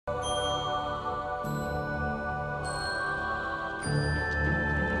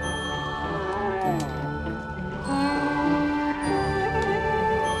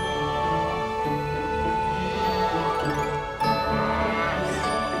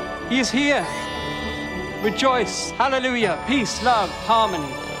He is here. Rejoice. Hallelujah. Peace, love,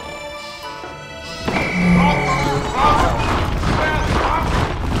 harmony.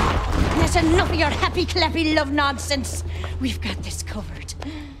 There's enough of your happy, clappy love nonsense. We've got this covered.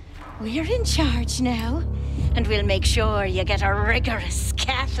 We're in charge now, and we'll make sure you get a rigorous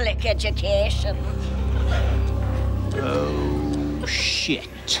Catholic education. Oh, shit.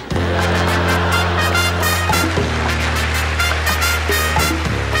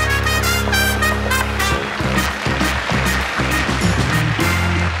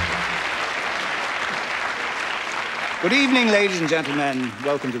 Good evening, ladies and gentlemen.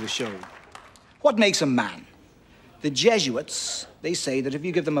 Welcome to the show. What makes a man? The Jesuits, they say that if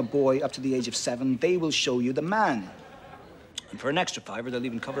you give them a boy up to the age of 7, they will show you the man. And for an extra $5, they'll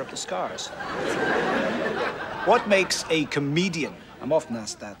even cover up the scars. What makes a comedian? I'm often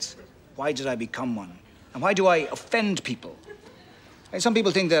asked that. Why did I become one? And why do I offend people? And some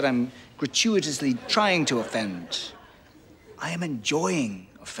people think that I'm gratuitously trying to offend. I am enjoying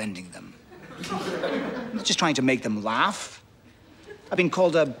offending them. I'm not just trying to make them laugh. I've been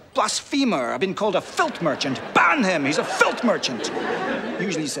called a blasphemer. I've been called a filth merchant. Ban him! He's a filth merchant.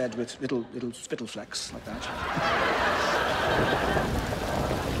 Usually said with little spittle flecks like that.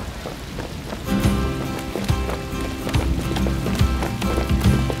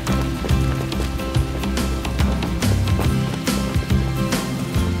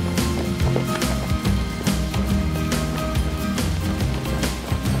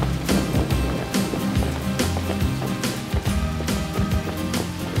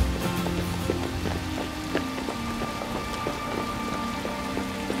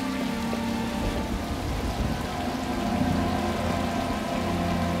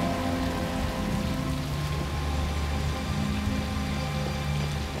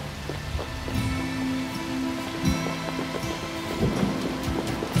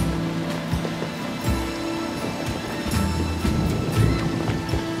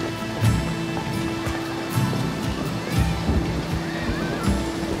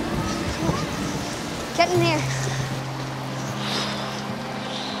 Get in here.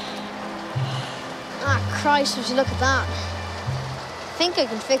 Ah, Christ, would you look at that? I think I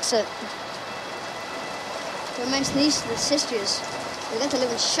can fix it. They're men's nieces and sisters. They get the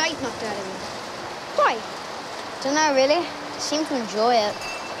living shite knocked out of me. Why? Don't know, really. They seem to enjoy it.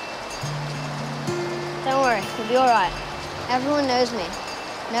 Don't worry, you'll be all right. Everyone knows me.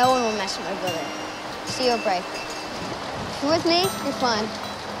 No one will mess with my brother. See your break. If you're with me, you're fine.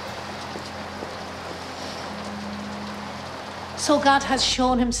 So God has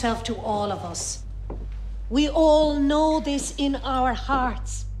shown himself to all of us. We all know this in our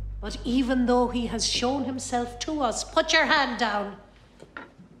hearts. But even though he has shown himself to us, put your hand down.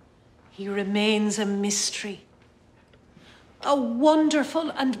 He remains a mystery. A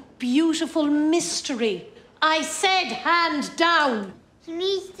wonderful and beautiful mystery. I said hand down. He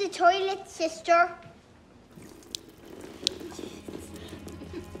needs the toilet, sister.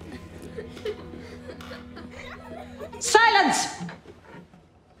 Silence!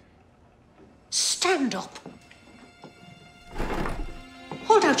 Stand up.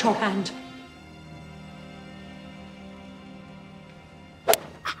 Hold out your hand.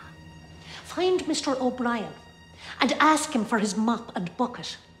 Find Mr. O'Brien and ask him for his mop and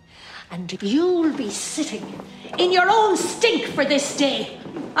bucket. And you'll be sitting in your own stink for this day.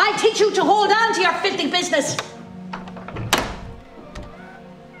 I'll teach you to hold on to your filthy business.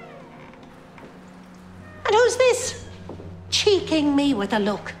 And who's this? Cheeking me with a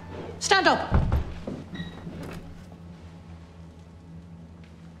look. Stand up.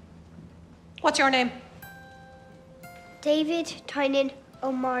 What's your name? David Tynan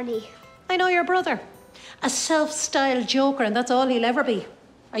O'Marney. I know your brother. A self-styled joker, and that's all he'll ever be.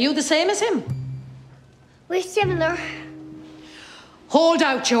 Are you the same as him? We're similar. Hold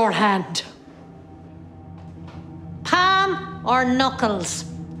out your hand. Palm or knuckles?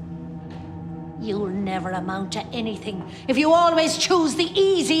 You'll never amount to anything if you always choose the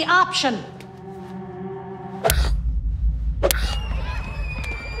easy option.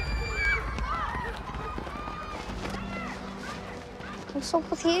 What's up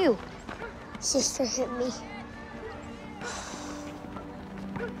with you? Sister hit me.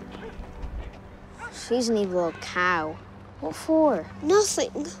 She's an evil old cow. What for?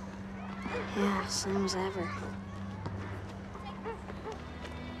 Nothing. Yeah, same as ever.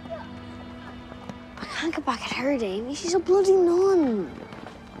 I can't get back at her, Davy. She's a bloody nun.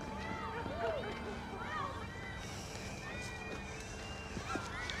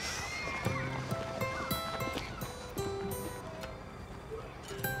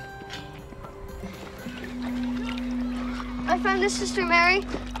 I found this, Sister Mary.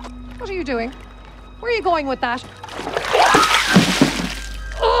 What are you doing? Where are you going with that?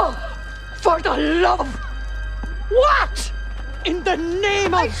 Oh, for the love! What? In the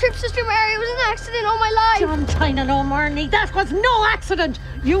name I of... tripped Sister Mary. It was an accident all my life. John Tynan O'Marney, that was no accident.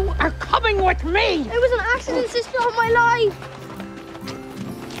 You are coming with me. It was an accident, Sister, all my life.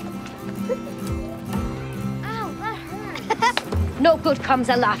 Ow, that hurt. No good comes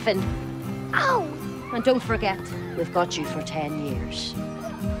of laughing. Ow. And don't forget, we've got you for 10 years.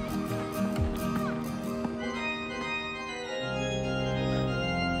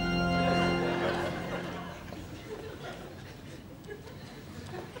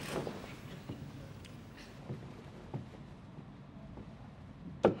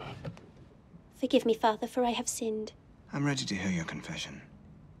 Forgive me, Father, for I have sinned. I'm ready to hear your confession.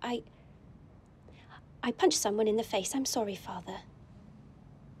 I punched someone in the face. I'm sorry, Father.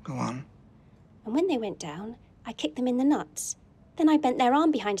 Go on. And when they went down, I kicked them in the nuts. Then I bent their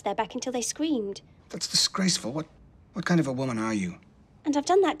arm behind their back until they screamed. That's disgraceful. What kind of a woman are you? And I've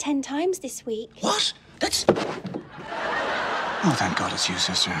done that 10 times this week. What? That's... Oh, thank God it's you,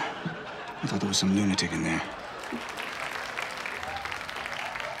 sister. I thought there was some lunatic in there.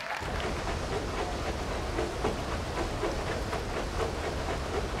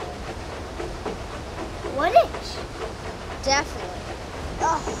 What is? Definitely. A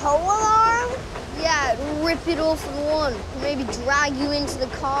hoe alarm? Yeah, it'll rip it off in one. Maybe drag you into the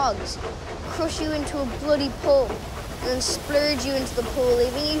cogs, crush you into a bloody pulp, and then splurge you into the pool,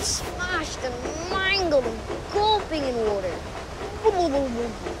 leaving you smashed and mangled and gulping in water.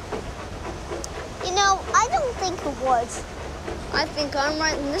 You know, I don't think it was. I think I'm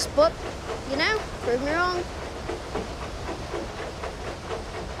right in this, but, you know, prove me wrong.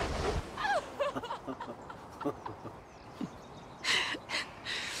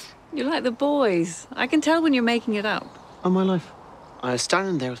 You like the boys. I can tell when you're making it up. On my life. I was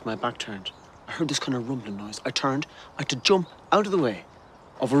standing there with my back turned. I heard this kind of rumbling noise. I turned. I had to jump out of the way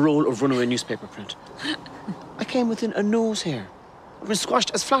of a roll of runaway newspaper print. I came within a nose hair. I've been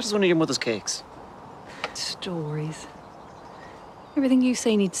squashed as flat as one of your mother's cakes. Stories. Everything you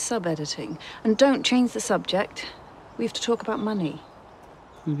say needs sub-editing. And don't change the subject. We have to talk about money.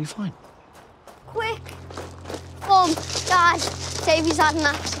 We'll be fine. Quick! Mum, Dad, Davey's had an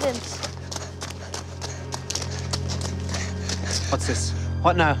accident. What's this?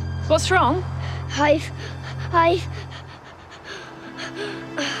 What now? What's wrong? I've...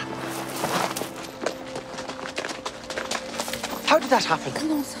 How did that happen?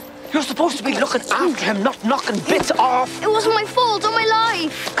 Come on, son. You're supposed to be looking after him, not knocking bits off. It wasn't my fault, all my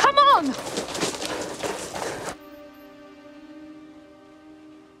life. Come on!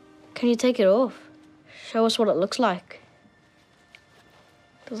 Can you take it off? Show us what it looks like.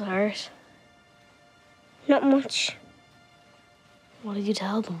 Does it hurt? Not much. What did you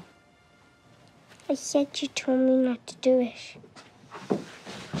tell them? I said you told me not to do it.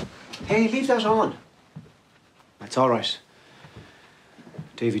 Hey, leave that on. It's all right.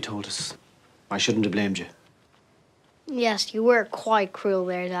 Davy told us. I shouldn't have blamed you. Yes, you were quite cruel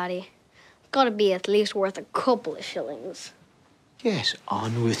there, Daddy. Gotta be at least worth a couple of shillings. Yes,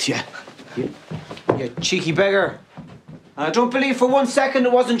 on with you. You cheeky beggar. I don't believe for 1 second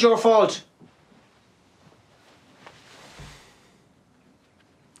it wasn't your fault.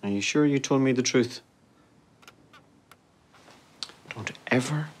 Are you sure you told me the truth? Don't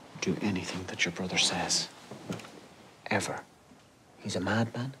ever do anything that your brother says. Ever. He's a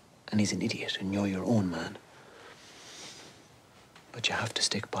madman and he's an idiot and you're your own man. But you have to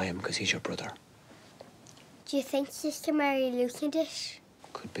stick by him because he's your brother. Do you think Sister Mary loosened it?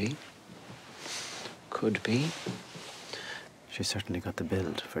 Could be. Could be. She certainly got the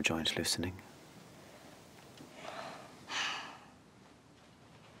build for joint loosening.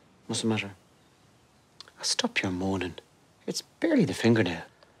 What's the matter? Stop your moaning. It's barely the fingernail.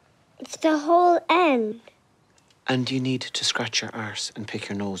 It's the whole end. And you need to scratch your arse and pick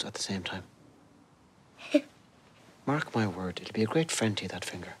your nose at the same time. Mark my word, it'll be a great friend to you, that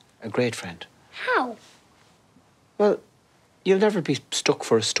finger. A great friend. How? Well, you'll never be stuck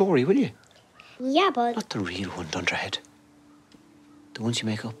for a story, will you? Yeah, but... Not the real one, Dunderhead. The ones you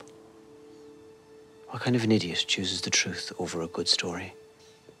make up. What kind of an idiot chooses the truth over a good story?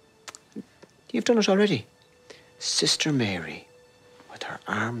 You've done it already. Sister Mary, with her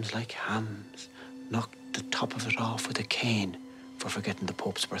arms like hams, knocked the top of it off with a cane for forgetting the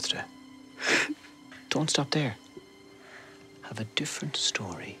Pope's birthday. Don't stop there. Have a different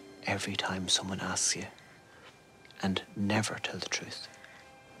story every time someone asks you. And never tell the truth.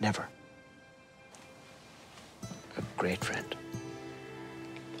 Never. A great friend.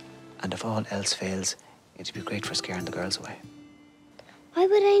 And if all else fails, it'd be great for scaring the girls away. Why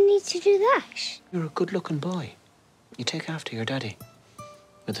would I need to do that? You're a good-looking boy. You take after your daddy.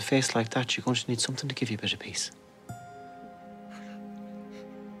 With a face like that, you're going to need something to give you a bit of peace.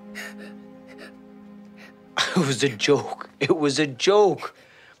 It was a joke. It was a joke.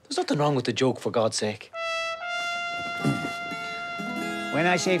 There's nothing wrong with the joke, for God's sake. When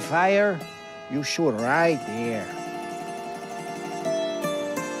I say fire, you shoot right there.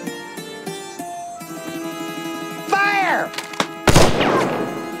 Fire!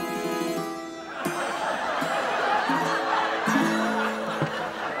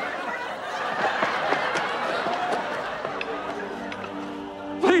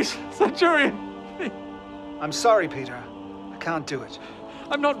 Please, Centurion! I'm sorry, Peter. I can't do it.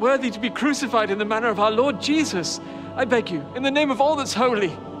 I'm not worthy to be crucified in the manner of our Lord Jesus. I beg you, in the name of all that's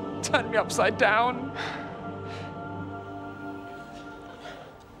holy, turn me upside down.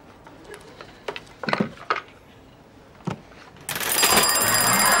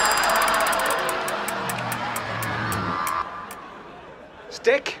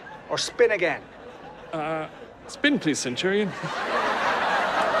 Stick or spin again? Spin, please, Centurion.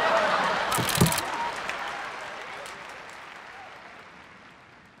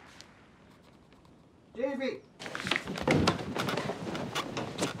 Davy!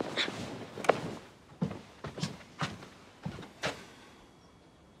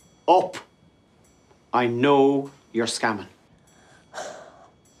 Up! I know you're scamming.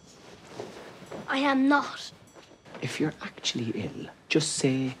 I am not. If you're actually ill, just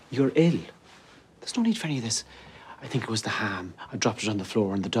say you're ill. There's no need for any of this. I think it was the ham. I dropped it on the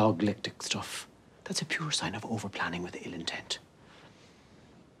floor and the dog licked it stuff. That's a pure sign of over-planning with ill intent.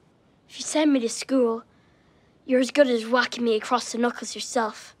 If you send me to school, you're as good as whacking me across the knuckles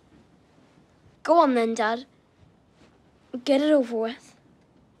yourself. Go on then, Dad. Get it over with.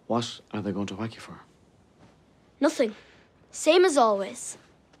 What are they going to whack you for? Nothing. Same as always.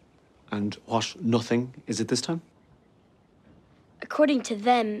 And what nothing is it this time? According to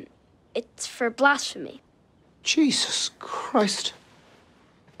them, it's for blasphemy. Jesus Christ.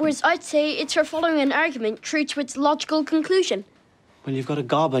 Whereas I'd say it's for following an argument true to its logical conclusion. Well, you've got a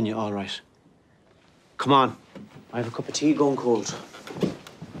gob on you, all right. Come on. I have a cup of tea going cold.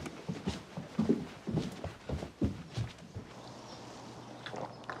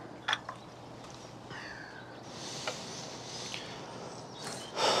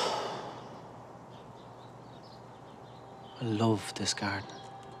 I love this garden.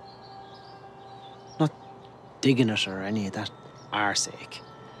 Not digging it or any of that arsake.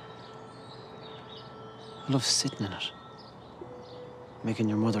 I love sitting in it, making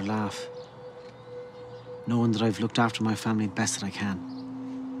your mother laugh, knowing that I've looked after my family best that I can.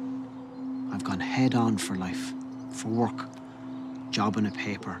 I've gone head on for life, for work, job in a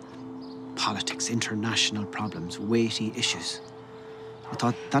paper, politics, international problems, weighty issues. I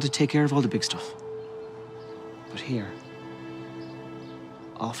thought that'd take care of all the big stuff. But here,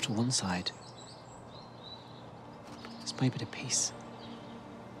 off to one side, is my bit of peace.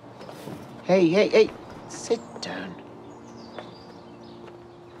 Hey, sit down.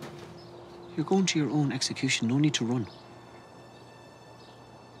 You're going to your own execution, no need to run.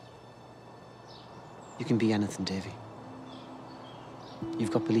 You can be anything, Davy.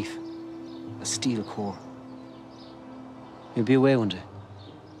 You've got belief, a steel core. You'll be away one day.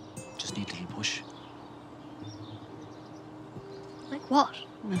 Just need a little push. Like what?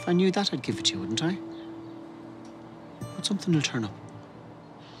 If I knew that, I'd give it to you, wouldn't I? But something will turn up.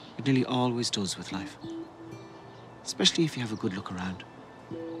 It nearly always does with life. Especially if you have a good look around.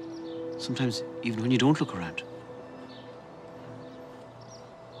 Sometimes even when you don't look around.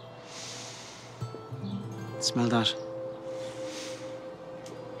 Smell that?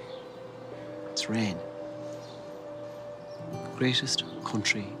 It's rain. Greatest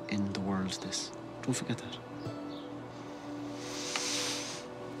country in the world, this. Don't forget that.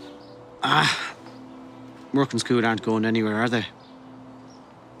 Work and school aren't going anywhere, are they?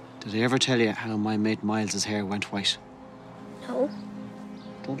 Did I ever tell you how my mate Miles's hair went white? No.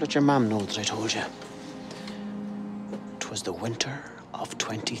 Don't let your mum know that I told you. 'Twas the winter of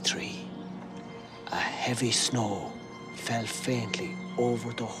 23. A heavy snow fell faintly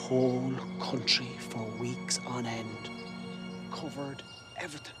over the whole country for weeks on end. Covered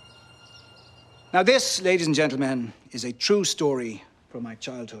everything. Now this, ladies and gentlemen, is a true story from my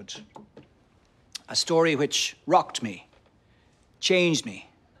childhood. A story which rocked me, changed me,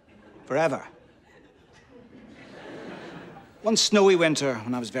 forever. One snowy winter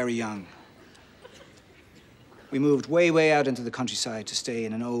when I was very young, we moved way out into the countryside to stay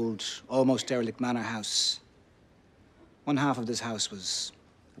in an old, almost derelict manor house. One half of this house was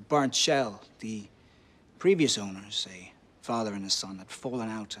a burnt shell. The previous owners, a father and his son, had fallen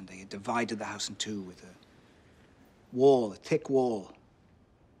out and they had divided the house in two with a wall, a thick wall.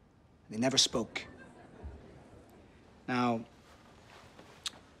 They never spoke. Now,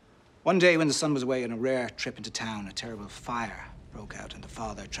 one day when the son was away on a rare trip into town, a terrible fire broke out and the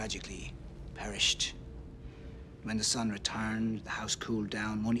father tragically perished. When the son returned, the house cooled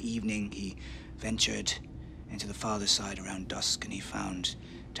down. One evening, he ventured into the father's side around dusk and he found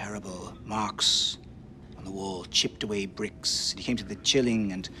terrible marks on the wall, chipped away bricks. And he came to the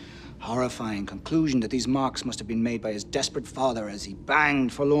chilling and horrifying conclusion that these marks must have been made by his desperate father as he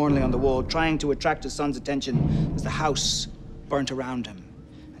banged forlornly on the wall, trying to attract his son's attention as the house burnt around him.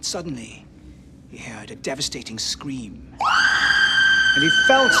 And suddenly, he heard a devastating scream. And he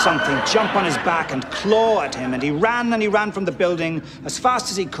felt something jump on his back and claw at him, and he ran from the building as fast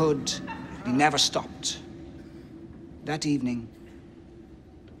as he could. He never stopped. That evening,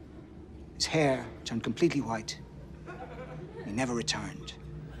 his hair turned completely white. He never returned.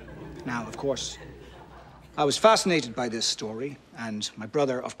 Now, of course, I was fascinated by this story, and my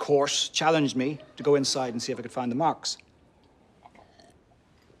brother, of course, challenged me to go inside and see if I could find the marks.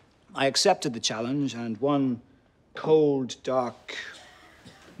 I accepted the challenge, and one cold, dark,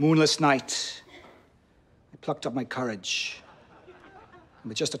 moonless night, I plucked up my courage. And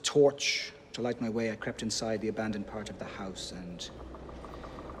with just a torch to light my way, I crept inside the abandoned part of the house and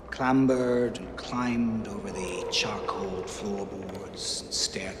clambered and climbed over the charcoal floorboards and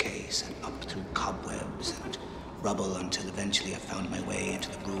staircase and up through cobwebs and rubble until eventually I found my way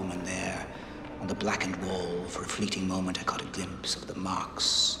into the room, and there, on the blackened wall, for a fleeting moment, I caught a glimpse of the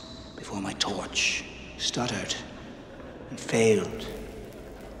marks before my torch stuttered and failed.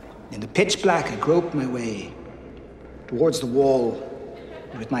 In the pitch black, I groped my way towards the wall,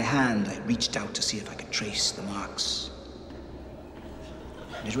 and with my hand, I reached out to see if I could trace the marks.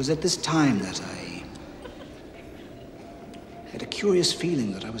 And it was at this time that I had a curious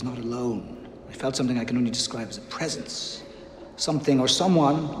feeling that I was not alone. I felt something I can only describe as a presence. Something or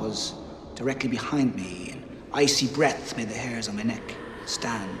someone was directly behind me, and icy breath made the hairs on my neck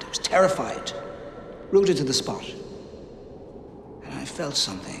stand. I was terrified, rooted to the spot. And I felt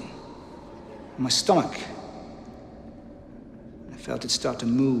something in my stomach. I felt it start to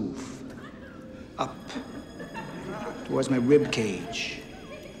move up towards my rib cage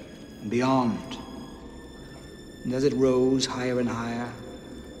and beyond. And as it rose higher and higher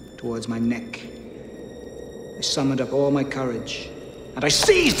towards my neck, I summoned up all my courage and I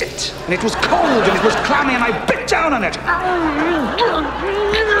seized it. And it was cold and it was clammy and I bit down on it.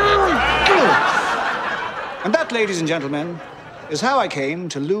 And that, ladies and gentlemen, is how I came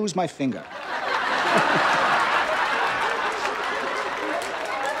to lose my finger.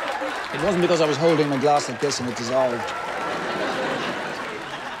 It wasn't because I was holding a glass like this and it dissolved.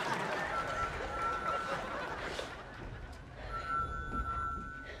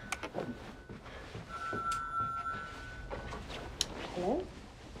 Hello?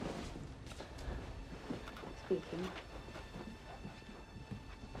 Speaking.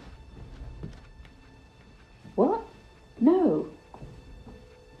 What? No.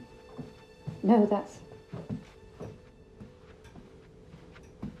 No, that's...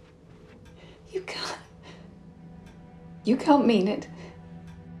 You can't mean it.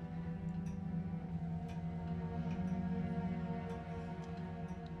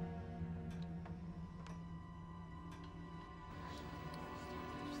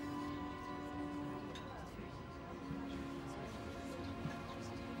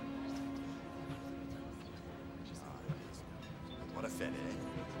 What a fed, eh?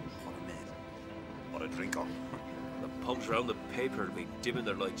 What a man. What a drinker. The pubs round the paper will be dimming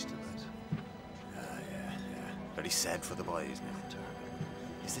their lights tonight. Very sad for the boy, isn't it?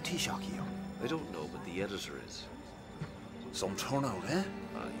 Is the Taoiseach here? I don't know, but the editor is. Some turnout, eh?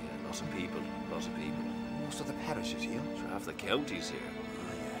 Ah, yeah, lots of people, lots of people. Most of the parish is here. Sure, half the county's here.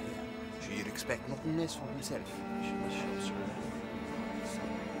 Ah, yeah. Sure, you'd expect nothing less from himself. Sure, sure.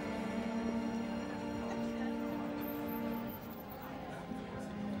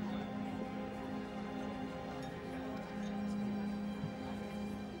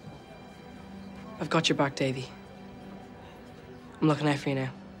 I've got your back, Davy. I'm looking out for you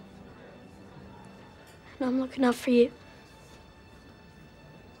now. And I'm looking out for you.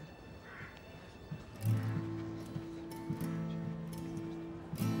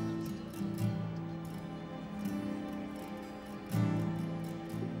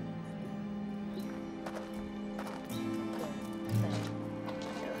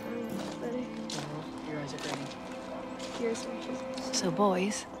 Your eyes are burning. Yours, So,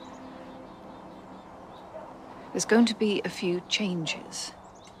 boys, there's going to be a few changes.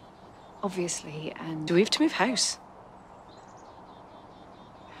 Obviously, and... Do we have to move house?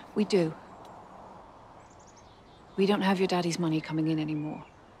 We do. We don't have your daddy's money coming in anymore.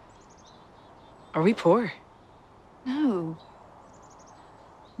 Are we poor? No.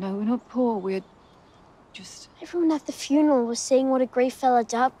 No, we're not poor. We're just... Everyone at the funeral was saying what a great fella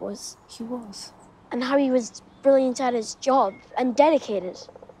Dad was. He was. And how he was brilliant at his job and dedicated.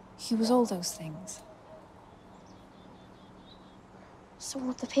 He was all those things. So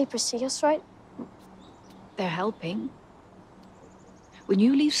won't the papers see us, right? They're helping. When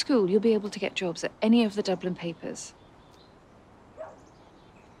you leave school, you'll be able to get jobs at any of the Dublin papers.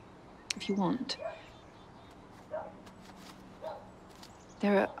 If you want.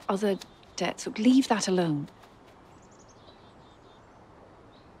 There are other debts. Look, leave that alone.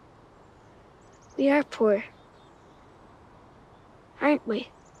 We are poor. Aren't we?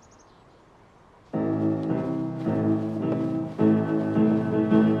 We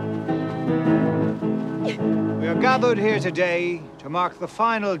are gathered here today to mark the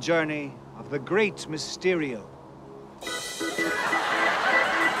final journey of the great Mysterio.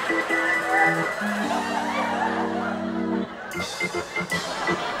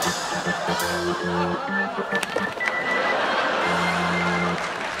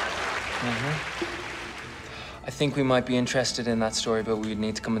 I think we might be interested in that story, but we would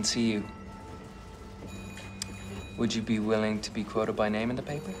need to come and see you. Would you be willing to be quoted by name in the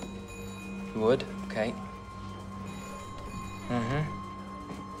paper? You would? Okay.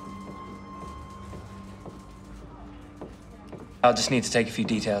 I'll just need to take a few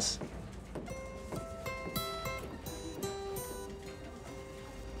details.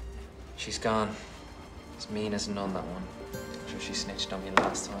 She's gone. As mean as a nun, that one. I'm sure she snitched on me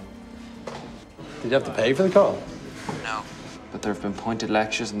last time. Did you have to pay for the call? No. But there have been pointed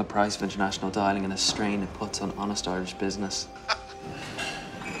lectures on the price of international dialing and a strain it puts on honest Irish business.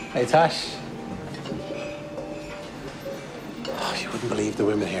 Hey, Tash. Oh, you wouldn't believe the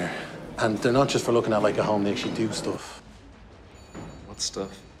women here. And they're not just for looking at like a home, they actually do stuff. What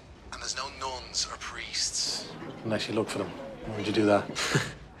stuff? And there's no nuns or priests unless you look for them. Why would you do that?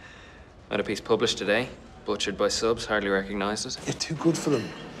 I had a piece published today. Butchered by subs, hardly recognised it. You're too good for them.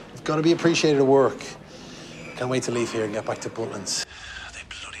 You've got to be appreciated at work. Can't wait to leave here and get back to Butlins. They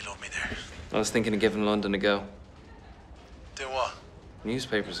bloody love me there. I was thinking of giving London a go. Do what?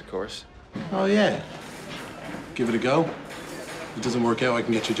 Newspapers, of course. Oh, yeah. Give it a go. If it doesn't work out, I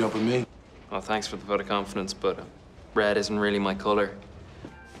can get you a job with me. Well, thanks for the vote of confidence, but red isn't really my colour.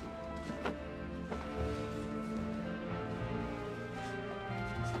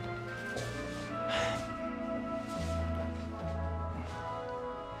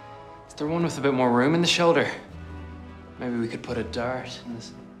 Is there one with a bit more room in the shoulder? Maybe we could put a dart in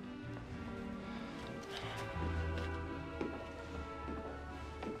this.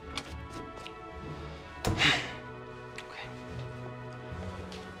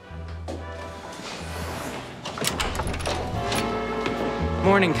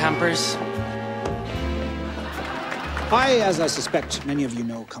 Morning, campers. I, as I suspect many of you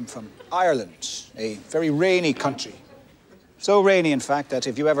know, come from Ireland, a very rainy country. So rainy, in fact, that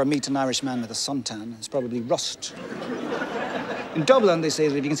if you ever meet an Irish man with a suntan, it's probably rust. In Dublin, they say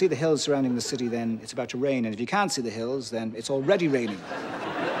that if you can see the hills surrounding the city, then it's about to rain, and if you can't see the hills, then it's already raining.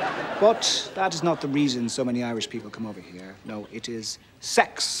 But that is not the reason so many Irish people come over here. No, it is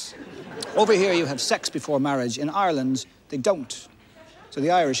sex. Over here, you have sex before marriage. In Ireland, they don't. So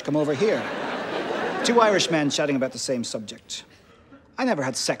the Irish come over here. Two Irish men chatting about the same subject. I never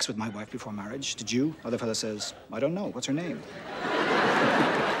had sex with my wife before marriage. Did you? Other fella says, I don't know. What's her name?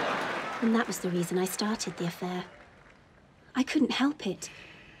 And that was the reason I started the affair. I couldn't help it.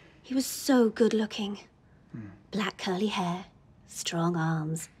 He was so good looking. Black curly hair, strong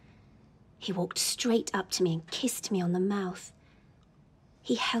arms. He walked straight up to me and kissed me on the mouth.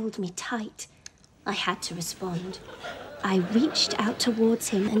 He held me tight. I had to respond. I reached out towards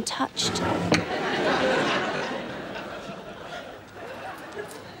him and touched.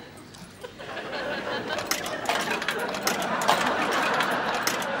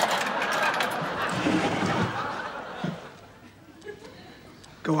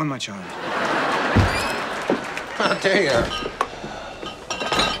 Go on, my child. How dare you?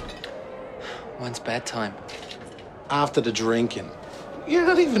 When's bedtime? After the drinking. You're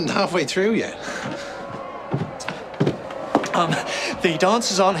not even halfway through yet. The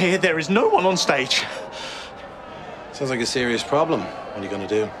dancers aren't here. There is no one on stage. Sounds like a serious problem. What are you gonna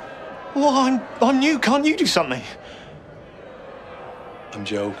do? Well, I'm new. Can't you do something? I'm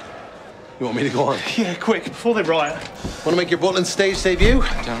joking. You want me to go on? Yeah, quick, before they riot. Want to make your Butlin stage debut?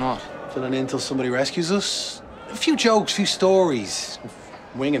 Don't know. Filling in until somebody rescues us? A few jokes, a few stories.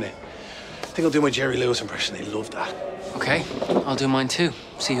 Winging it. I think I'll do my Jerry Lewis impression. They love that. Okay, I'll do mine too.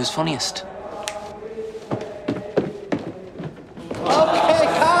 See who's funniest. Okay,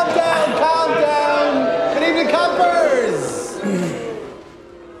 calm down, calm down. Good evening, campers.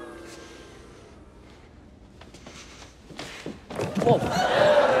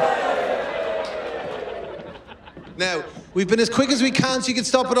 Now, we've been as quick as we can so you can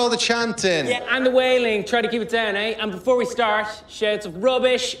stop with all the chanting. Yeah, and the wailing. Try to keep it down, eh? And before we start, shouts of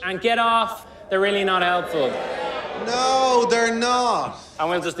rubbish and get off. They're really not helpful. No, they're not. And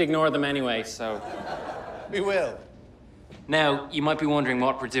we'll just ignore them anyway, so... We will. Now, you might be wondering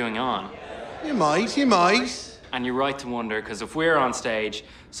what we're doing on. You might, you might. And you're right to wonder, because if we're on stage,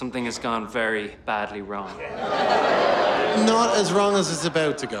 something has gone very badly wrong. Not as wrong as it's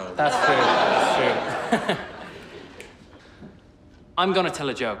about to go. That's true, that's true. I'm gonna tell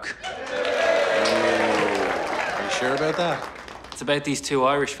a joke. Are you sure about that? It's about these two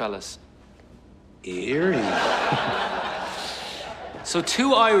Irish fellas. Eerie. So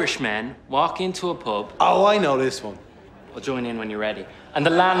 2 Irish men walk into a pub. Oh, I know this one. I'll join in when you're ready. And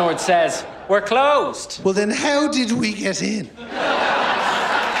the landlord says, "We're closed." Well, then how did we get in?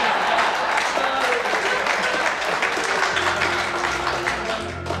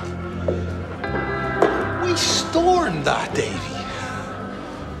 We stormed that, Davy.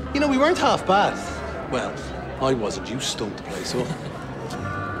 You know, we weren't half bad. Well, I wasn't. You stunk the place up.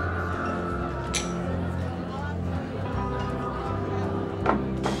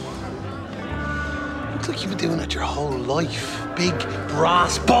 Looks like you've been doing that your whole life. Big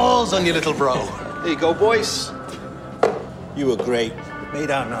brass balls on you, little bro. There you go, boys. You were great.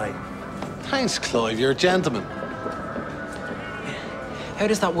 Made our night. Thanks, Clive. You're a gentleman. How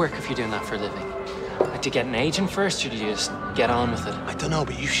does that work if you're doing that for a living? Like, do you get an agent first, or do you just get on with it? I don't know,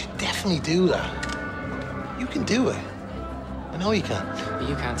 but you should definitely do that. You can do it. I know you can. But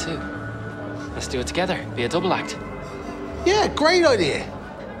you can too. Let's do it together. Be a double act. Yeah, great idea.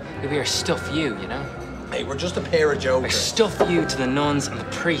 We are stuff you, you know? Hey, we're just a pair of We're jokers. stuff you to the nuns and the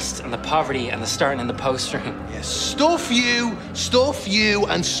priests and the poverty and the starting in the post room. Yeah, stuff you,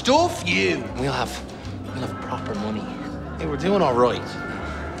 and stuff you. We'll have proper money. Hey, we're doing all right.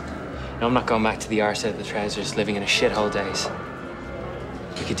 No, I'm not going back to the arse out of the trousers, living in a shithole days.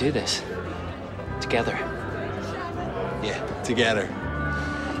 We could do this. Together. Yeah, together.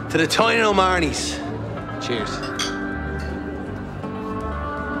 To the Tiny O'Marneys. Cheers.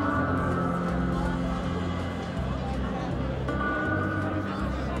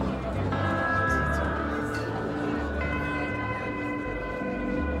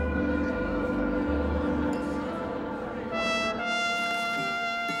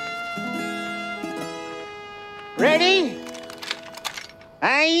 Ready?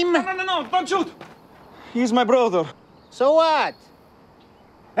 Aim. No, don't shoot. He's my brother. So what?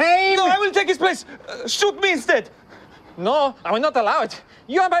 Aim. No, I will take his place. Shoot me instead. No, I will not allow it.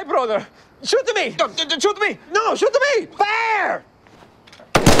 You are my brother. Shoot me. Shoot me. No, shoot me. Fire!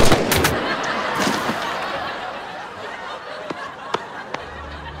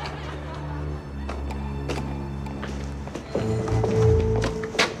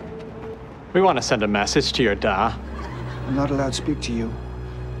 We want to send a message to your dad. I'm not allowed to speak to you.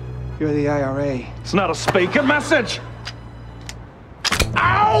 You're the IRA. It's not a speaker message.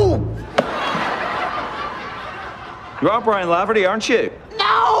 Ow! You are Brian Laverty, aren't you?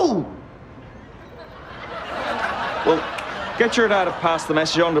 No! Well, get your dad to pass the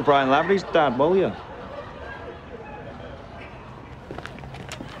message on to Brian Laverty's dad, will you?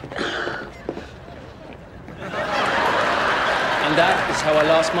 And that is how I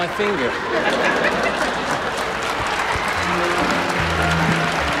lost my finger.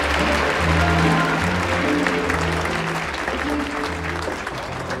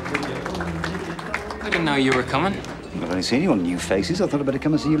 I didn't know you were coming. I've only seen you on New Faces. I thought I'd better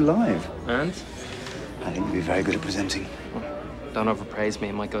come and see you live. And? I think you'd be very good at presenting. Don't overpraise me,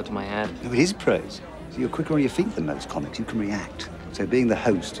 it might go to my head. No, it is praise. So you're quicker on your feet than most comics. You can react. So being the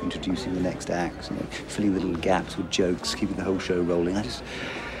host, introducing the next acts, you know, filling the little gaps with jokes, keeping the whole show rolling, I just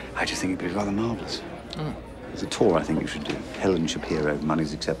think it'd be rather marvellous. Oh. There's a tour I think you should do. Helen Shapiro,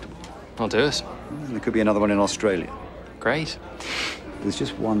 Money's Acceptable. I'll do it. And there could be another one in Australia. Great. There's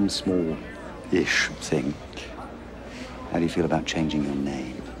just one small-ish thing. How do you feel about changing your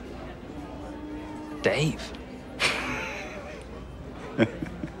name? Dave.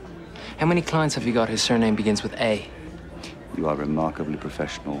 How many clients have you got whose surname begins with A? You are remarkably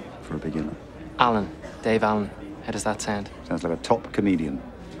professional for a beginner. Allen. Dave Allen. How does that sound? Sounds like a top comedian.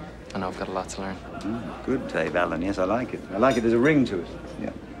 I know I've got a lot to learn. Good, Dave Allen. Yes, I like it. I like it. There's a ring to it.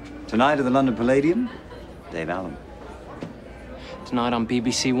 Yeah. Tonight at the London Palladium, Dave Allen. Tonight on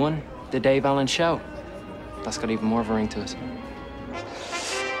BBC One, The Dave Allen Show. That's got even more of a ring to it.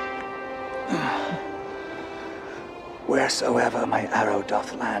 Wheresoever my arrow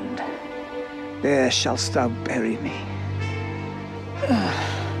doth land, there shalt thou bury me.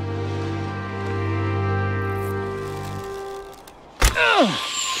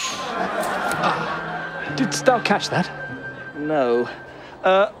 Didst thou catch that? No.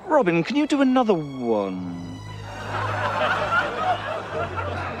 Robin, can you do another one?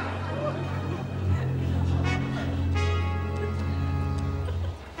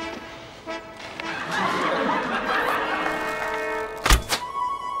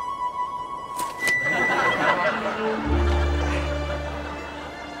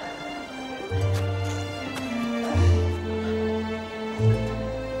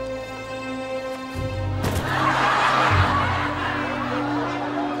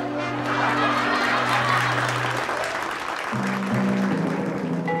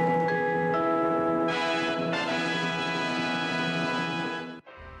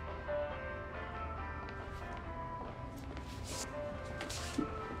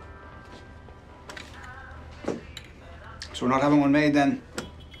 So we're not having one made then?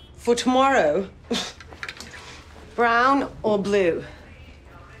 For tomorrow? Brown or blue?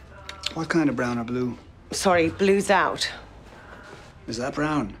 What kind of brown or blue? Sorry, blue's out. Is that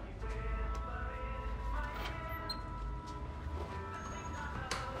brown?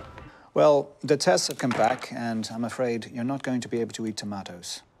 Well, the tests have come back, and I'm afraid you're not going to be able to eat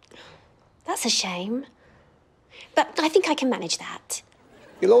tomatoes. That's a shame. But I think I can manage that.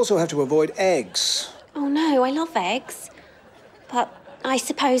 You'll also have to avoid eggs. Oh no, I love eggs. But I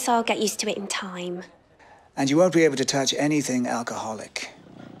suppose I'll get used to it in time. And you won't be able to touch anything alcoholic.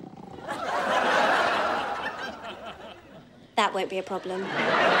 That won't be a problem.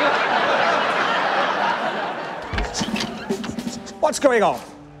 What's going on?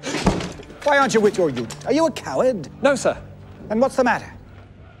 Why aren't you with your youth? Are you a coward? No, sir. And what's the matter?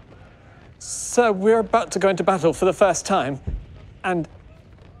 Sir, we're about to go into battle for the first time, and...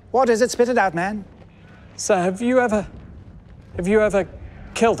 What is it? Spit it out, man. Sir, have you ever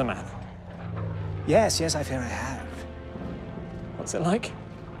killed a man? Yes, I fear I have. What's it like?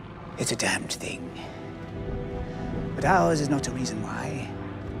 It's a damned thing. But ours is not a reason why.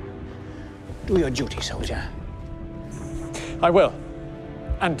 Do your duty, soldier. I will.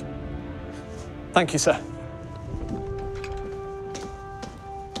 And thank you, sir.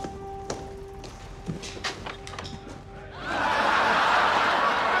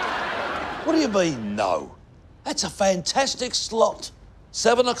 What do you mean, no? That's a fantastic slot.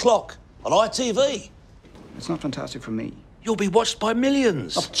 7 o'clock on ITV. It's not fantastic for me. You'll be watched by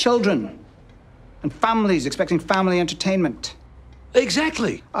millions. Of children. And families expecting family entertainment.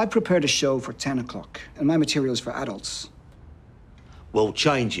 Exactly. I prepared a show for 10 o'clock, and my material is for adults. Well,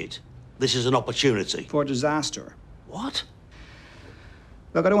 change it. This is an opportunity. For disaster. What?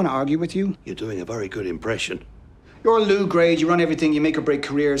 Look, I don't want to argue with you. You're doing a very good impression. You're low grade, you run everything, you make or break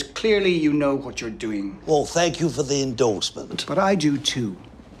careers. Clearly, you know what you're doing. Well, thank you for the endorsement. But I do too.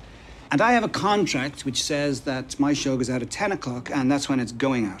 And I have a contract which says that my show goes out at 10 o'clock, and that's when it's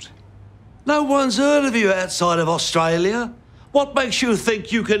going out. No one's heard of you outside of Australia. What makes you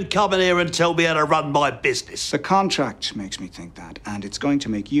think you can come in here and tell me how to run my business? The contract makes me think that, and it's going to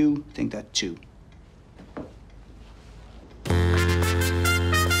make you think that too.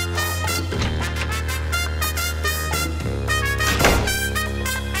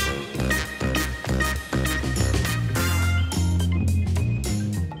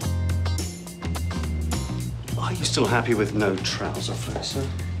 Are you still happy with no trouser flares, sir?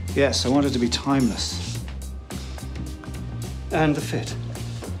 Yes, I want it to be timeless. And the fit?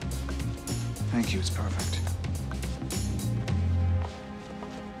 Thank you, it's perfect.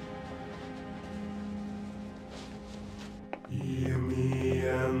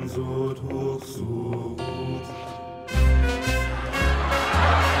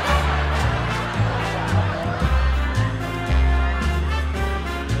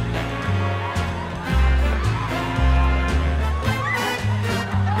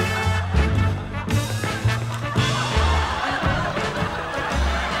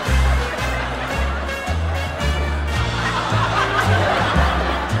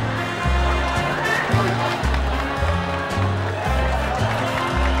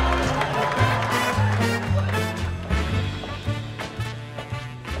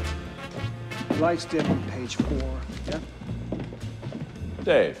 Lights dim on page 4, yeah?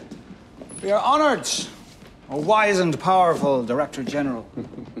 Dave. We are honored, a wise and powerful Director General.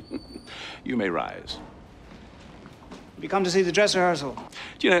 You may rise. Have you come to see the dress rehearsal?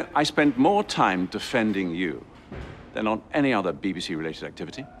 Do you know, I spent more time defending you than on any other BBC-related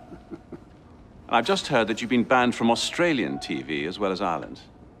activity. And I've just heard that you've been banned from Australian TV as well as Ireland.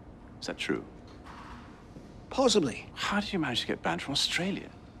 Is that true? Possibly. How did you manage to get banned from Australia?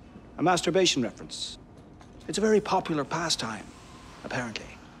 A masturbation reference. It's a very popular pastime, apparently.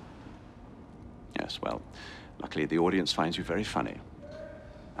 Yes, well, luckily the audience finds you very funny.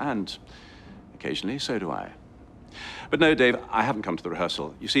 And occasionally, so do I. But no, Dave, I haven't come to the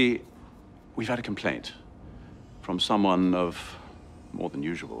rehearsal. You see, we've had a complaint from someone of more than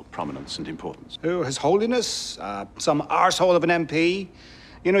usual prominence and importance. Who, His Holiness? Some arsehole of an MP?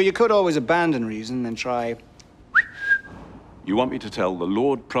 You know, you could always abandon reason and try... You want me to tell the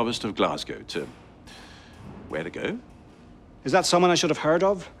Lord Provost of Glasgow to... where to go? Is that someone I should have heard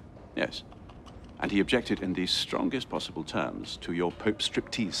of? Yes. And he objected in the strongest possible terms to your Pope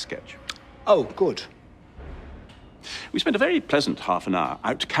striptease sketch. Oh, good. We spent a very pleasant half an hour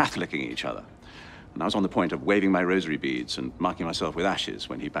out Catholicing each other. And I was on the point of waving my rosary beads and marking myself with ashes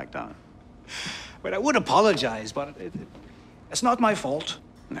when he backed down. Well, I would apologize, but it's not my fault.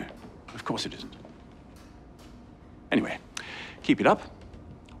 No, of course it isn't. Anyway, keep it up.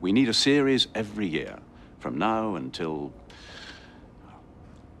 We need a series every year, from now until...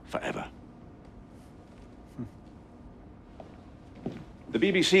 forever. The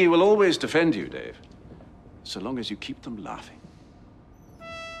BBC will always defend you, Dave, so long as you keep them laughing.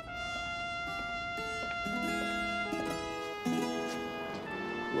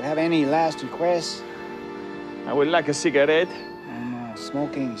 Do you have any last requests? I would like a cigarette. No,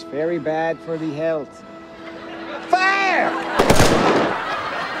 smoking is very bad for the health. Fire!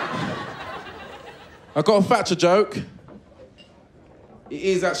 I got a Thatcher joke. It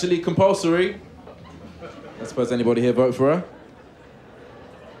is actually compulsory. I suppose anybody here vote for her?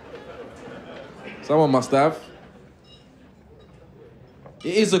 Someone must have.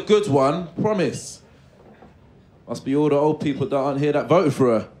 It is a good one, promise. Must be all the old people that aren't here that voted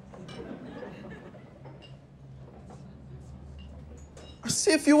for her. I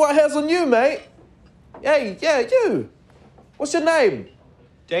see a few white hairs on you, mate. Hey, yeah, you. What's your name?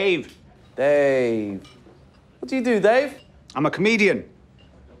 Dave. Dave. What do you do, Dave? I'm a comedian.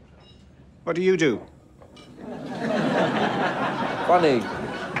 What do you do? Funny.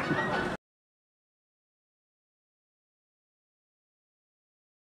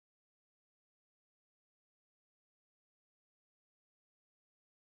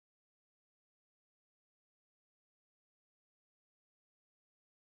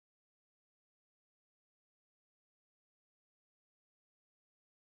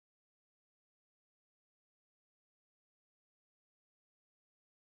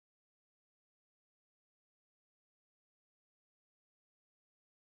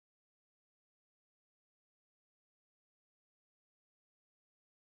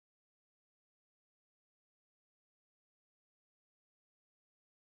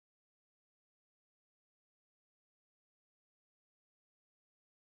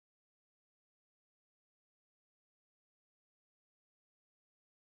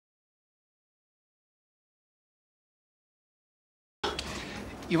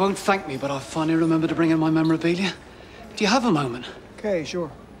 You won't thank me, but I finally remembered to bring in my memorabilia. Do you have a moment? Okay,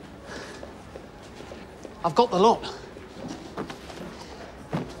 sure. I've got the lot.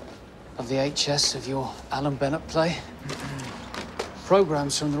 Of the HS of your Alan Bennett play.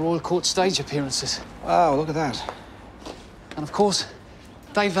 Programmes from the Royal Court stage appearances. Wow, look at that. And of course,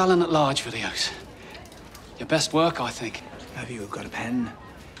 Dave Allen at Large videos. Your best work, I think. Have you got a pen?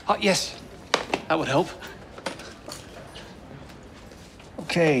 Yes, that would help.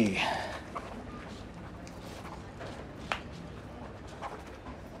 Okay.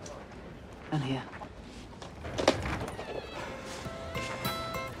 And here.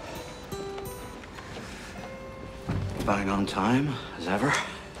 Bang on time, as ever.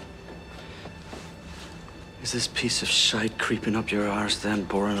 Is this piece of shite creeping up your arse, then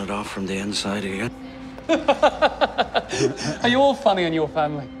boring it off from the inside again? Are you all funny in your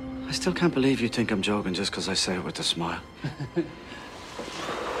family? I still can't believe you think I'm joking just because I say it with a smile.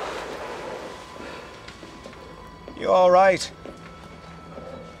 You all right?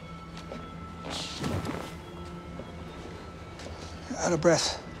 Out of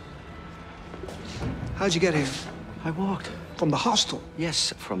breath. How'd you get here? I walked. From the hostel?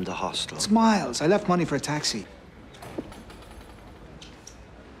 Yes, from the hostel. It's miles. I left money for a taxi.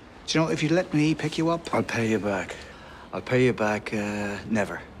 Do you know, if you'd let me pick you up... I'll pay you back. I'll pay you back,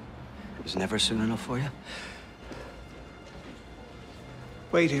 never. It was never soon enough for you.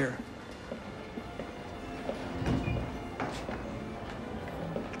 Wait here.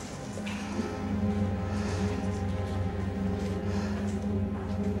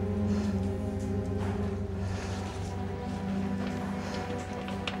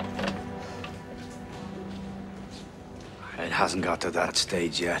 It hasn't got to that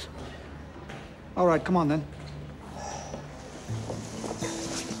stage yet. All right, come on then.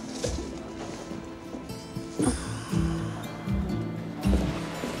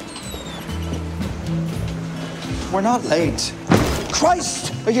 We're not late.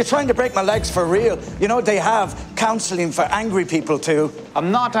 Christ! Are you trying to break my legs for real? You know, they have counselling for angry people, too.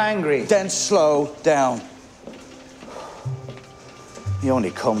 I'm not angry. Then slow down. You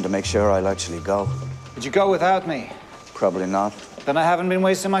only come to make sure I'll actually go. Would you go without me? Probably not. Then I haven't been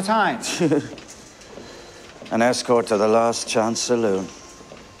wasting my time. An escort to the Last Chance Saloon.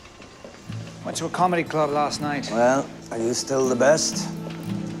 Went to a comedy club last night. Well, are you still the best?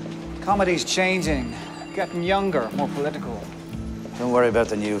 Comedy's changing. Getting younger, more political. Don't worry about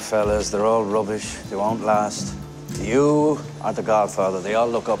the new fellas. They're all rubbish. They won't last. You are the godfather. They all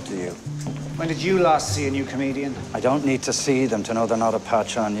look up to you. When did you last see a new comedian? I don't need to see them to know they're not a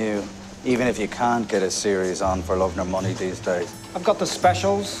patch on you. Even if you can't get a series on for love nor money these days. I've got the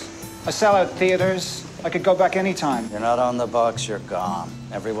specials. I sell out theaters. I could go back anytime. You're not on the box, you're gone.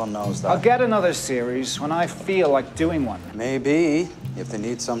 Everyone knows that. I'll get another series when I feel like doing one. Maybe, if they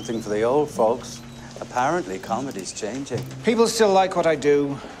need something for the old folks. Apparently, comedy's changing. People still like what I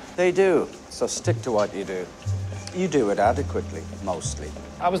do. They do, so stick to what you do. You do it adequately, mostly.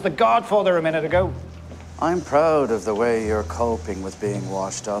 I was the godfather a minute ago. I'm proud of the way you're coping with being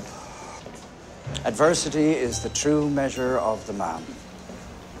washed up. Adversity is the true measure of the man.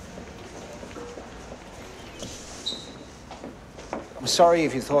 I'm sorry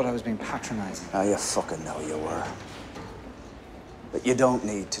if you thought I was being patronizing. Oh, you fucking know you were. But you don't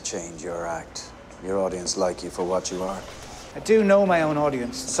need to change your act. Your audience like you for what you are. I do know my own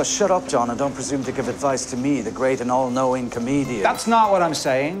audience. So shut up, John, and don't presume to give advice to me, the great and all-knowing comedian. That's not what I'm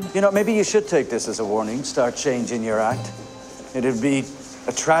saying. You know, maybe you should take this as a warning. Start changing your act. It'd be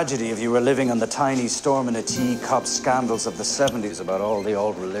a tragedy if you were living on the tiny storm in a teacup scandals of the 70s about all the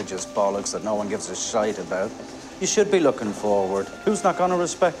old religious bollocks that no one gives a shite about. You should be looking forward. Who's not going to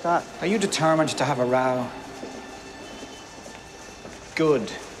respect that? Are you determined to have a row?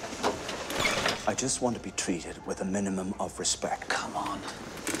 Good. I just want to be treated with a minimum of respect. Come on.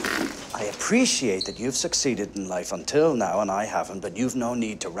 I appreciate that you've succeeded in life until now, and I haven't, but you've no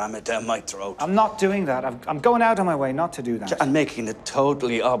need to ram it down my throat. I'm not doing that. I'm going out of my way not to do that. And making it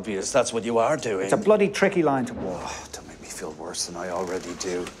totally obvious that's what you are doing. It's a bloody tricky line to walk. Oh, don't make me feel worse than I already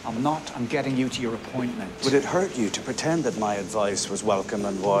do. I'm not. I'm getting you to your appointment. Would it hurt you to pretend that my advice was welcome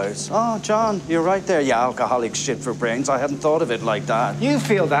and wise? Oh, John, you're right there, you alcoholic shit for brains. I hadn't thought of it like that. You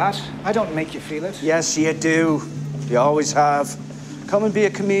feel that. I don't make you feel it. Yes, you do. You always have. Come and be a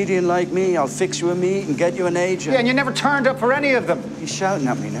comedian like me. I'll fix you a meet and get you an agent. Yeah, and you never turned up for any of them. You're shouting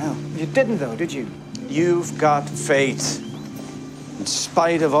at me now. You didn't, though, did you? You've got faith. In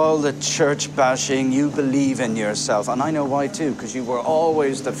spite of all the church bashing, you believe in yourself. And I know why, too, because you were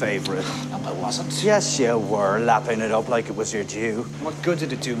always the favorite. No, I wasn't. Yes, you were, lapping it up like it was your due. What good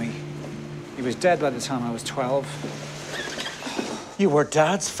did it do me? He was dead by the time I was 12. You were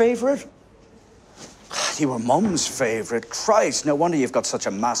Dad's favorite? You were Mum's favorite. Christ, no wonder you've got such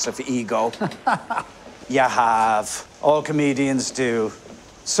a massive ego. You have. All comedians do.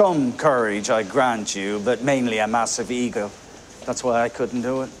 Some courage, I grant you, but mainly a massive ego. That's why I couldn't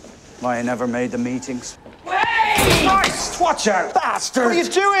do it. Why I never made the meetings. Wait! Christ, watch out! Bastard! What are you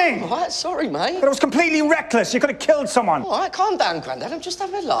doing? All right, sorry, mate. But it was completely reckless. You could have killed someone. All right, calm down, Grandad. I'm just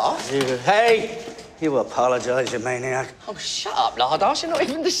having a laugh. Hey! You apologise, you maniac. Oh, shut up, Lardass. You're not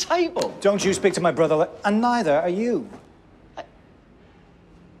even disabled. Don't you speak to my brother, and neither are you.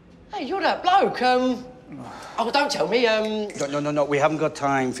 Hey, you're that bloke, Oh, don't tell me, No. We haven't got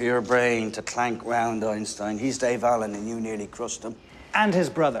time for your brain to clank round Einstein. He's Dave Allen, and you nearly crushed him. And his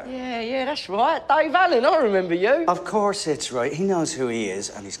brother. Yeah, that's right. Dave Allen, I remember you. Of course it's right. He knows who he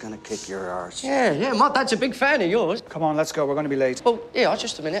is, and he's going to kick your arse. Yeah, my dad's a big fan of yours. Come on, let's go. We're going to be late. Oh, yeah,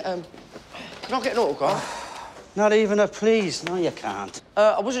 just a minute. Can I get an autograph? Not even a please. No, you can't.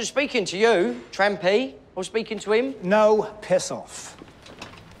 I wasn't speaking to you, Trampy. I was speaking to him. No, piss off.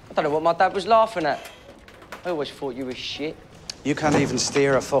 I don't know what my dad was laughing at. I always thought you were shit. You can't even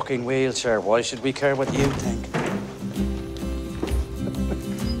steer a fucking wheelchair. Why should we care what you think?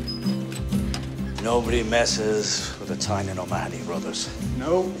 Nobody messes with the tiny O'Mahony brothers.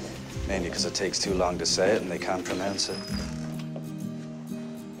 No. Mainly because it takes too long to say it and they can't pronounce it.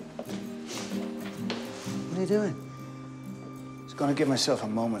 What are you doing? Just going to give myself a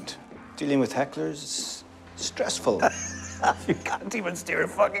moment. Dealing with hecklers is stressful. You can't even steer a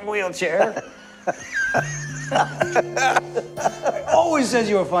fucking wheelchair. I always said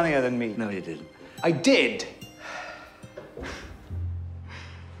you were funnier than me. No, you didn't. I did.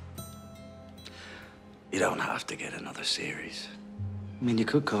 You don't have to get another series. I mean, you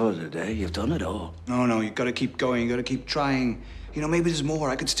could call it a day. You've done it all. No, you've got to keep going. You've got to keep trying. You know, maybe there's more.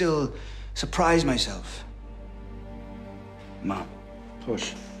 I could still surprise myself. Come on,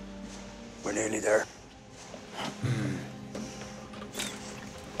 push. We're nearly there.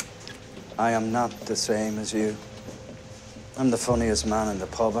 I am not the same as you. I'm the funniest man in the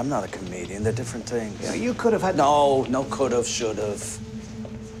pub. I'm not a comedian. They're different things. Yeah, you could have had... No could have, should have.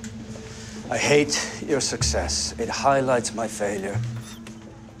 I hate your success. It highlights my failure.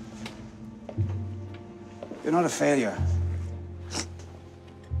 You're not a failure.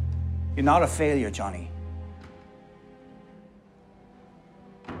 You're not a failure, Johnny.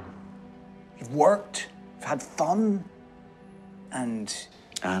 You've worked, you've had fun, and...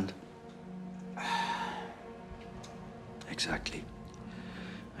 And? Exactly.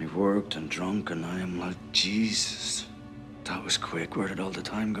 I've worked and drunk, and I am like, Jesus, that was quick. Where did all the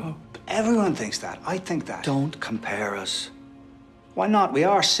time go? Everyone thinks that. I think that. Don't compare us. Why not? We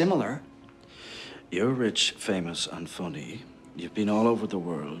are similar. You're rich, famous, and funny. You've been all over the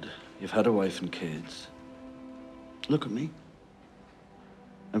world. You've had a wife and kids. Look at me.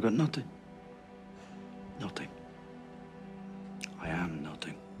 I've got nothing. Nothing. I am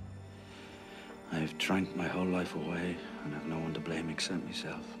nothing. I've drank my whole life away, and I've no one to blame except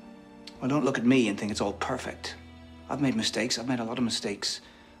myself. Well, don't look at me and think it's all perfect. I've made mistakes. I've made a lot of mistakes.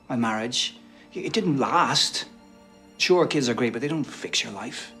 My marriage, it didn't last. Sure, kids are great, but they don't fix your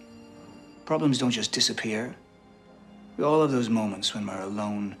life. Problems don't just disappear. We all have those moments when we're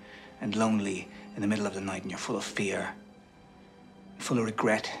alone and lonely in the middle of the night and you're full of fear, full of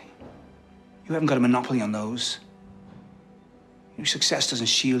regret. You haven't got a monopoly on those. Your success doesn't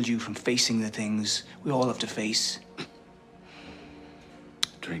shield you from facing the things we all have to face.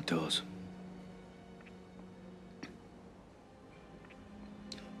 Drink those.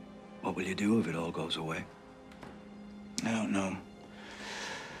 What will you do if it all goes away? I don't know.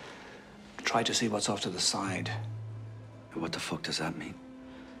 Try to see what's off to the side. What the fuck does that mean?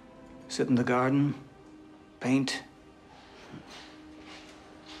 Sit in the garden, paint.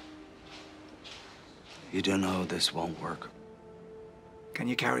 You do know this won't work. Can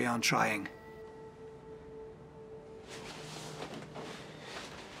you carry on trying?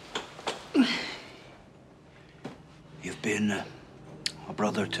 You've been a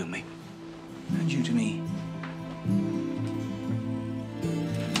brother to me. And you to me.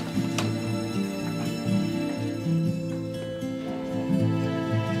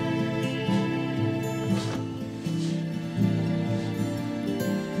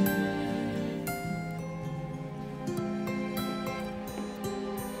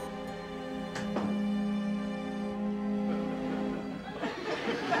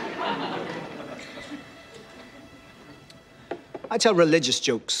 I tell religious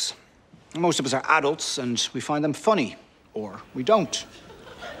jokes. Most of us are adults and we find them funny, or we don't.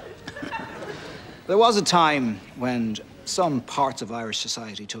 There was a time when some parts of Irish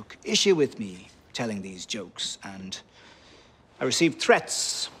society took issue with me telling these jokes, and I received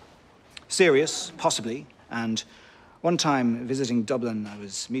threats, serious, possibly, and one time visiting Dublin, I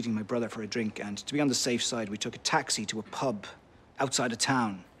was meeting my brother for a drink, and to be on the safe side, we took a taxi to a pub outside of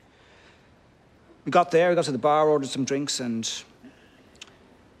town. We got there, we got to the bar, ordered some drinks, and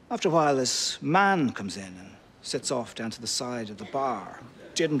after a while, this man comes in and sits off down to the side of the bar.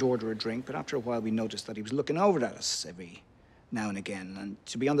 Didn't order a drink, but after a while, we noticed that he was looking over at us every now and again. And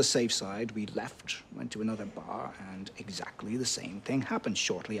to be on the safe side, we left, went to another bar, and exactly the same thing happened.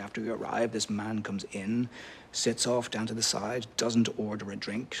 Shortly after we arrived, this man comes in, sits off down to the side, doesn't order a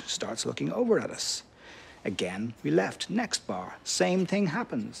drink, starts looking over at us. Again, we left. Next bar, same thing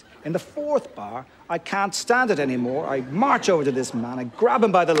happens. In the fourth bar, I can't stand it anymore. I march over to this man, I grab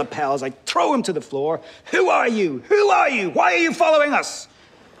him by the lapels, I throw him to the floor. Who are you? Who are you? Why are you following us?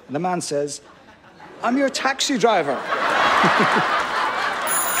 And the man says, I'm your taxi driver.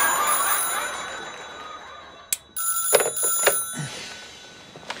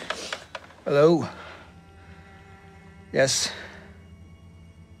 Hello? Yes?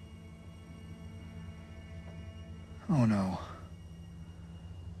 Oh, no.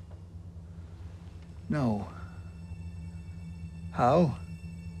 No. How?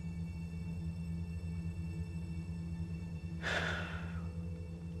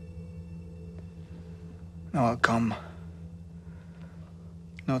 No, I'll come.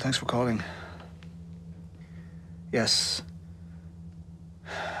 No, thanks for calling. Yes.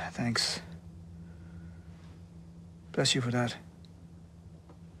 Thanks. Bless you for that.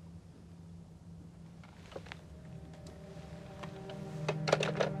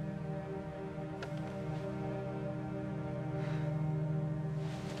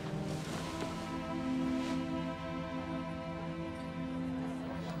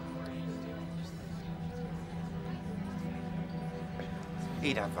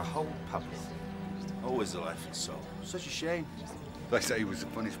 He'd have a whole pub. Always a life and soul. Such a shame. They say he was the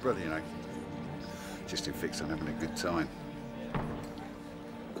funniest brother, you know. Just too fixed on having a good time.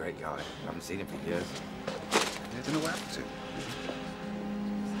 Great guy. Haven't seen him for years. I don't know what happened to him.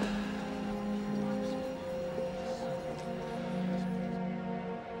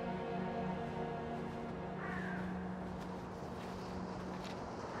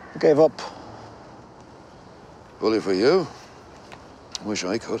 I gave up. Bully for you. Wish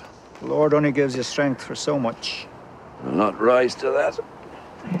I could. The Lord only gives you strength for so much. I'll not rise to that.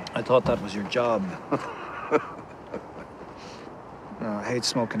 I thought that was your job. No, I hate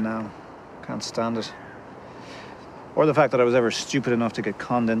smoking now. Can't stand it. Or the fact that I was ever stupid enough to get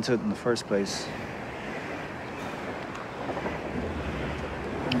conned into it in the first place.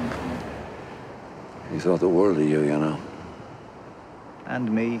 He thought the world of you, you know.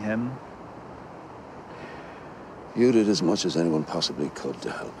 And me, him. You did as much as anyone possibly could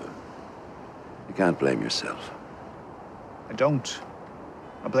to help him. You can't blame yourself. I don't.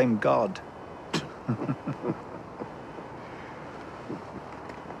 I blame God.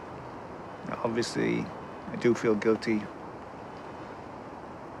 Obviously, I do feel guilty.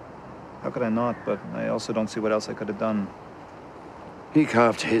 How could I not? But I also don't see what else I could have done. He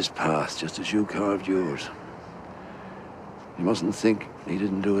carved his path just as you carved yours. You mustn't think he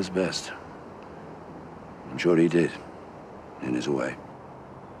didn't do his best. I'm sure he did, in his way.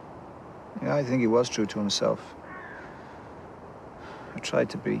 Yeah, I think he was true to himself. I tried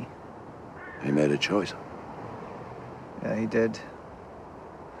to be. He made a choice. Yeah, he did.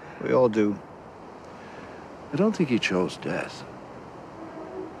 We all do. I don't think he chose death.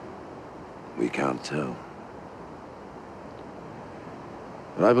 We can't tell.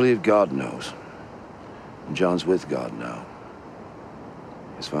 But I believe God knows. And John's with God now.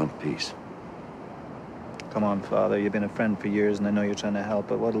 He's found peace. Come on, Father, you've been a friend for years and I know you're trying to help,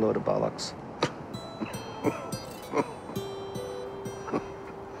 but what a load of bollocks.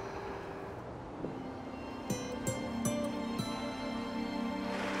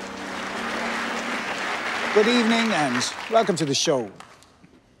 Good evening and welcome to the show.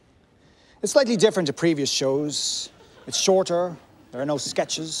 It's slightly different to previous shows. It's shorter, there are no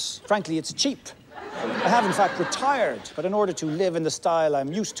sketches. Frankly, it's cheap. I have in fact retired, but in order to live in the style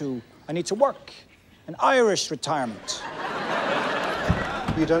I'm used to, I need to work. An Irish retirement.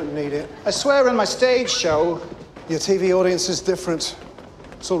 You don't need it. I swear in my stage show, your TV audience is different.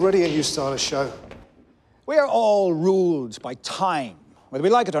 It's already a new style of show. We are all ruled by time, whether we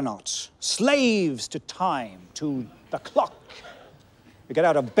like it or not. Slaves to time, to the clock. We get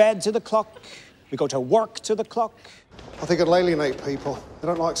out of bed to the clock. We go to work to the clock. I think it'll alienate people. They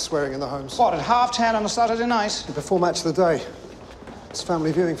don't like swearing in their homes. What, at 10:30 on a Saturday night? Before match of the day. It's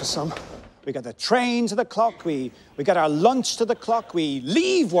family viewing for some. We get the train to the clock. We get our lunch to the clock. We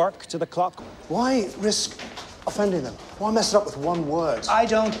leave work to the clock. Why risk offending them? Why mess it up with one word? I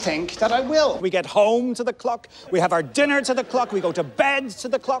don't think that I will. We get home to the clock. We have our dinner to the clock. We go to bed to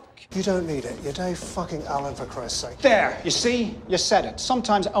the clock. You don't need it. You're Dave fucking Allen, for Christ's sake. There, you see? You said it.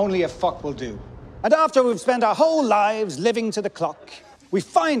 Sometimes only a fuck will do. And after we've spent our whole lives living to the clock, we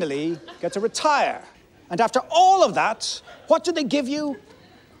finally get to retire. And after all of that, what do they give you?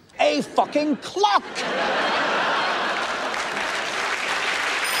 A fucking clock!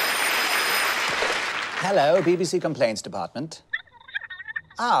 Hello, BBC Complaints Department.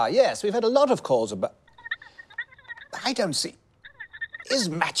 Ah, yes, we've had a lot of calls about... I don't see... Is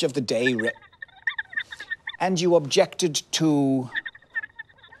Match of the Day... And you objected to...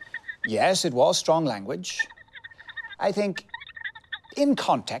 Yes, it was strong language. I think, in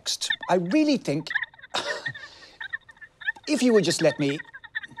context, I really think... if you would just let me...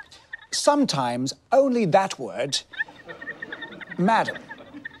 Sometimes only that word... Madam.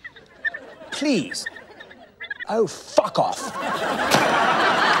 Please. Oh, fuck off.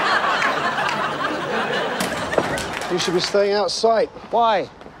 You should be staying outside. Why?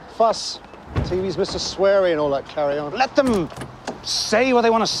 Fuss. TV's Mr. Sweary and all that carry on. Let them say what they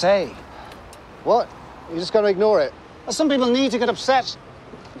want to say. What? You're just going to ignore it? Well, some people need to get upset.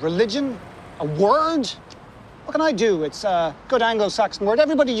 Religion? A word? What can I do? It's a good Anglo-Saxon word.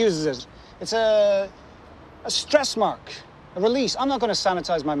 Everybody uses it. It's a stress mark, a release. I'm not going to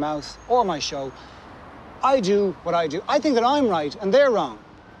sanitize my mouth or my show. I do what I do. I think that I'm right and they're wrong.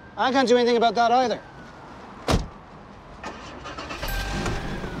 I can't do anything about that either.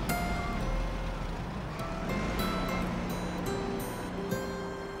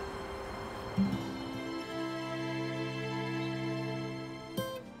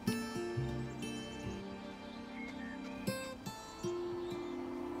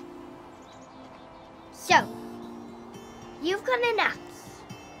 So, you've got an axe,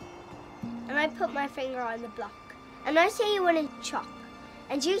 and I put my finger on the block, and I say you want to chop,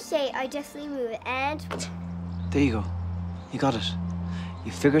 And you say I definitely move it, and... There you go. You got it.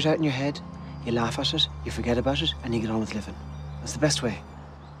 You figure it out in your head, you laugh at it, you forget about it, and you get on with living. That's the best way.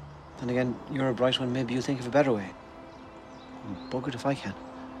 Then again, you're a bright one, maybe you'll think of a better way. I'm buggered if I can.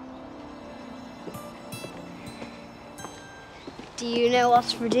 Do you know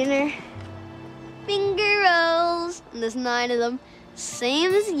what's for dinner? Finger rolls. And there's 9 of them.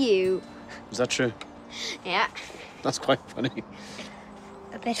 Same as you. Is that true? Yeah. That's quite funny.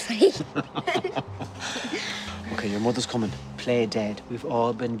 A bit funny. Okay, your mother's coming. Play dead. We've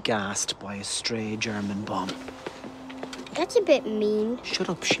all been gassed by a stray German bomb. That's a bit mean. Shut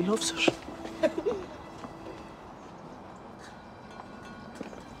up, she loves it.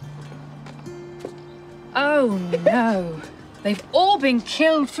 Oh, no. They've all been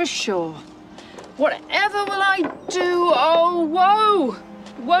killed for sure. Whatever will I do? Oh, woe!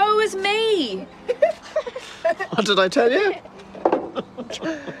 Woe is me! What did I tell you?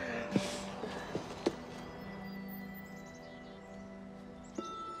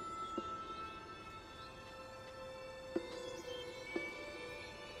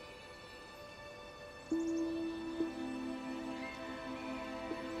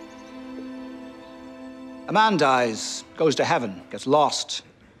 A man dies, goes to heaven, gets lost.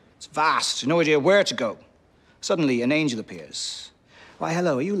 It's vast, no idea where to go. Suddenly, an angel appears. Why,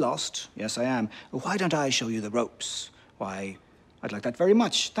 hello, are you lost? Yes, I am. Why don't I show you the ropes? Why, I'd like that very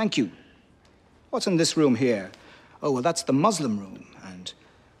much, thank you. What's in this room here? Oh, well, that's the Muslim room, and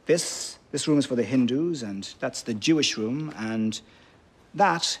this room is for the Hindus, and that's the Jewish room, and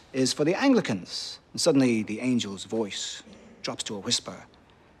that is for the Anglicans. And suddenly, the angel's voice drops to a whisper.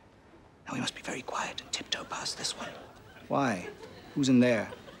 Now, we must be very quiet and tiptoe past this one. Why? Who's in there?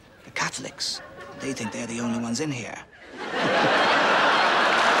 The Catholics. They think they're the only ones in here.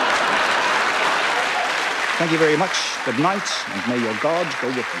 Thank you very much. Good night, and may your God go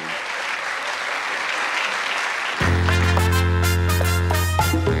with you.